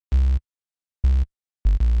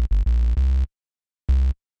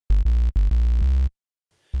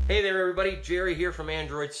Hey there everybody, Jerry here from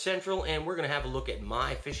Android Central, and we're going to have a look at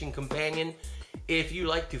my fishing companion. If you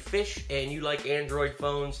like to fish and you like Android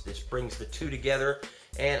phones, this brings the two together,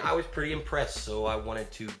 and I was pretty impressed, so I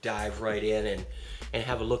wanted to dive right in and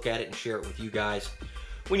have a look at it and share it with you guys.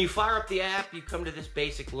 When you fire up the app, you come to this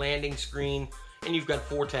basic landing screen, and you've got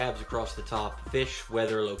 4 tabs across the top: fish,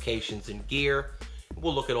 weather, locations, and gear.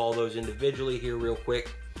 We'll look at all those individually here real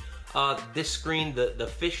quick. This screen,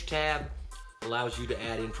 the fish tab, allows you to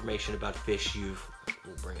add information about fish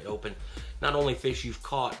we'll bring it open, not only fish you've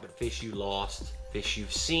caught, but fish you lost, fish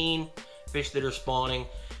you've seen, fish that are spawning,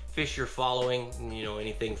 fish you're following. You know,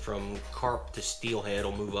 anything from carp to steelhead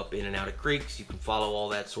will move up in and out of creeks. You can follow all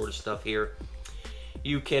that sort of stuff here.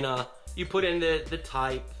 You can you put in the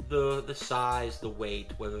type, the size, the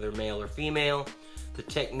weight, whether they're male or female, the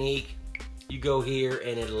technique. You go here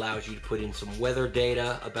and it allows you to put in some weather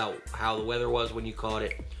data about how the weather was when you caught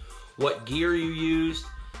it, what gear you used,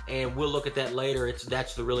 and we'll look at that later.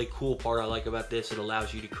 That's the really cool part I like about this. It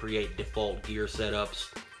allows you to create default gear setups.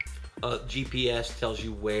 GPS tells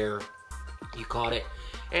you where you caught it,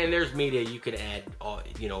 and there's media. You could add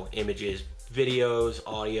images, videos,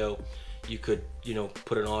 audio. You could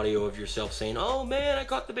put an audio of yourself saying, "Oh man, I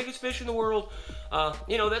caught the biggest fish in the world."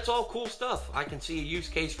 That's all cool stuff. I can see a use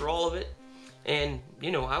case for all of it, and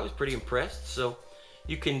I was pretty impressed. So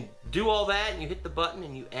you can do all that, and you hit the button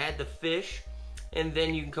and you add the fish, and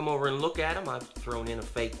then you can come over and look at them. I've thrown in a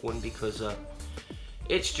fake one because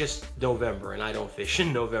it's just November and I don't fish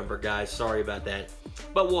in November, guys. Sorry about that.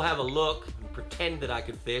 But we'll have a look and pretend that I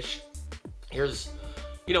could fish. Here's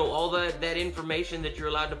all that information that you're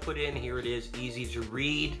allowed to put in. Here it is, easy to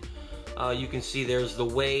read. You can see there's the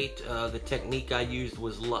weight. The technique I used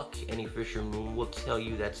was luck. Any fisherman will tell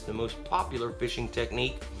you that's the most popular fishing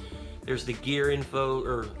technique. There's the gear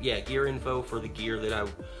info, gear info for the gear that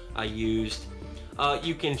I used.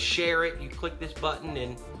 You can share it. You click this button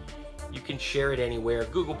and you can share it anywhere.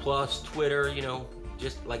 Google Plus, Twitter,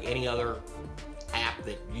 just like any other app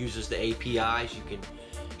that uses the APIs, you can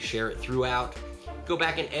share it throughout. Go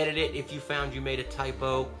back and edit it. If you found you made a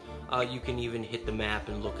typo, you can even hit the map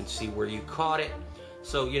and look and see where you caught it.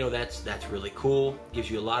 So that's really cool. Gives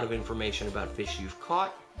you a lot of information about fish you've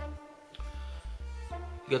caught.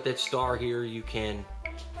 You got that star here. You can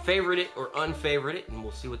favorite it or unfavorite it, and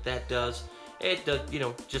we'll see what that does. It does,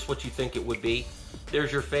 just what you think it would be.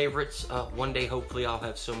 There's your favorites. One day, hopefully, I'll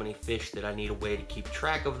have so many fish that I need a way to keep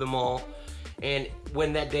track of them all. And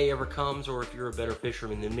when that day ever comes, or if you're a better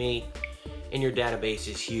fisherman than me, and your database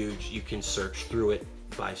is huge, you can search through it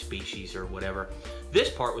by species or whatever. This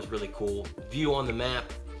part was really cool. View on the map.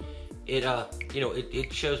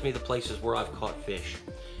 It shows me the places where I've caught fish.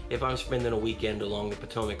 If I'm spending a weekend along the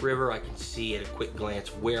Potomac River, I can see at a quick glance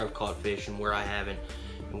where I've caught fish and where I haven't,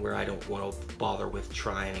 and where I don't want to bother with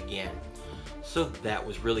trying again. So that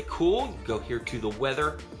was really cool. Go here to the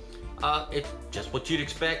weather. It's just what you'd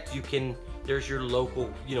expect. There's your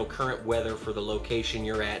local, current weather for the location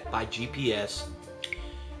you're at by GPS.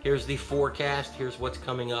 Here's the forecast. Here's what's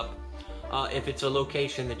coming up. If it's a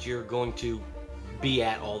location that you're going to be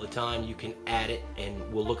at all the time, you can add it, and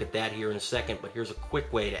we'll look at that here in a second, but here's a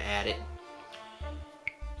quick way to add it.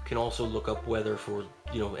 You can also look up weather for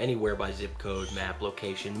anywhere by zip code, map,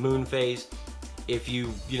 location, moon phase. If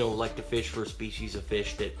you like to fish for a species of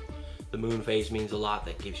fish that the moon phase means a lot,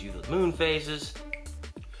 that gives you the moon phases.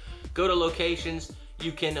 Go to locations.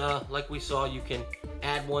 You can like we saw, you can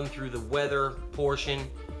add one through the weather portion,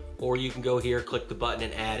 or you can go here, click the button,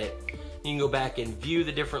 and add it. You can go back and view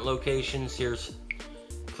the different locations. Here's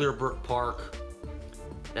Clearbrook Park.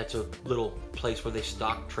 That's a little place where they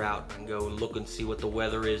stock trout. I can go and look and see what the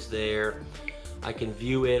weather is there. I can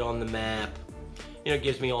view it on the map. It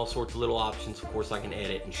gives me all sorts of little options. Of course, I can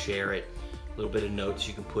edit and share it. A little bit of notes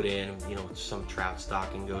you can put in. Some trout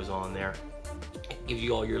stocking goes on there. It gives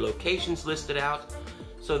you all your locations listed out,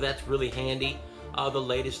 so that's really handy. The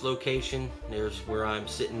latest location, there's where I'm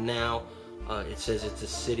sitting now. It says it's a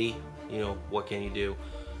city. What can you do?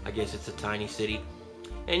 I guess it's a tiny city.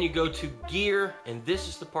 And you go to gear, and this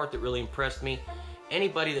is the part that really impressed me.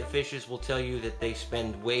 Anybody that fishes will tell you that they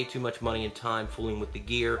spend way too much money and time fooling with the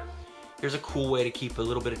gear. Here's a cool way to keep a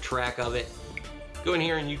little bit of track of it. Go in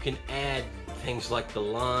here and you can add things like the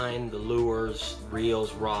line, the lures,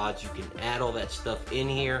 reels, rods. You can add all that stuff in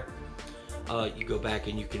here. You go back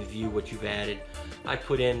and you can view what you've added. I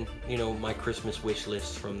put in, my Christmas wish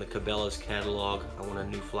list from the Cabela's catalog. I want a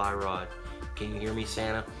new fly rod. Can you hear me,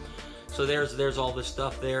 Santa? So there's all this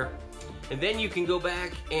stuff there. And then you can go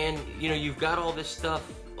back and, you've got all this stuff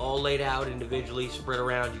all laid out individually, spread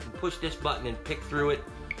around. You can push this button and pick through it,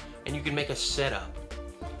 and you can make a setup.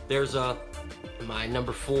 There's a my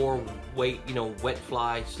number 4 weight, wet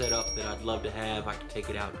fly setup that I'd love to have. I could take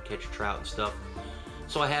it out and catch trout and stuff.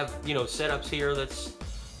 So I have, setups here that's,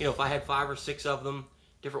 if I had 5 or 6 of them,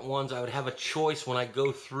 different ones, I would have a choice when I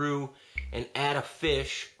go through and add a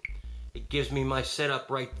fish. It gives me my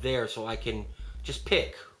setup right there so I can just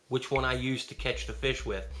pick which one I use to catch the fish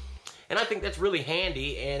with. And I think that's really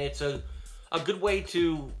handy, and it's a good way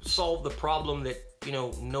to solve the problem that,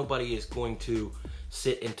 nobody is going to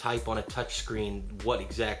sit and type on a touch screen what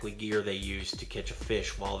exactly gear they use to catch a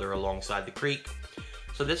fish while they're alongside the creek.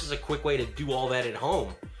 So this is a quick way to do all that at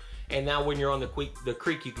home. And now when you're on the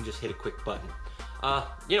creek, you can just hit a quick button.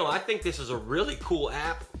 I think this is a really cool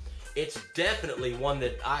app. It's definitely one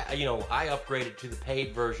that I upgraded to the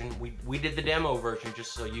paid version. We did the demo version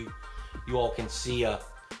just so you all can see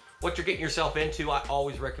what you're getting yourself into. I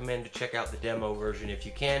always recommend to check out the demo version if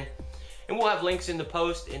you can. And we'll have links in the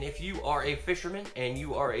post. And if you are a fisherman and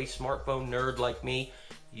you are a smartphone nerd like me,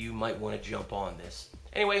 you might want to jump on this.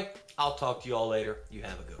 Anyway, I'll talk to you all later. You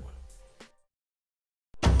have a good one.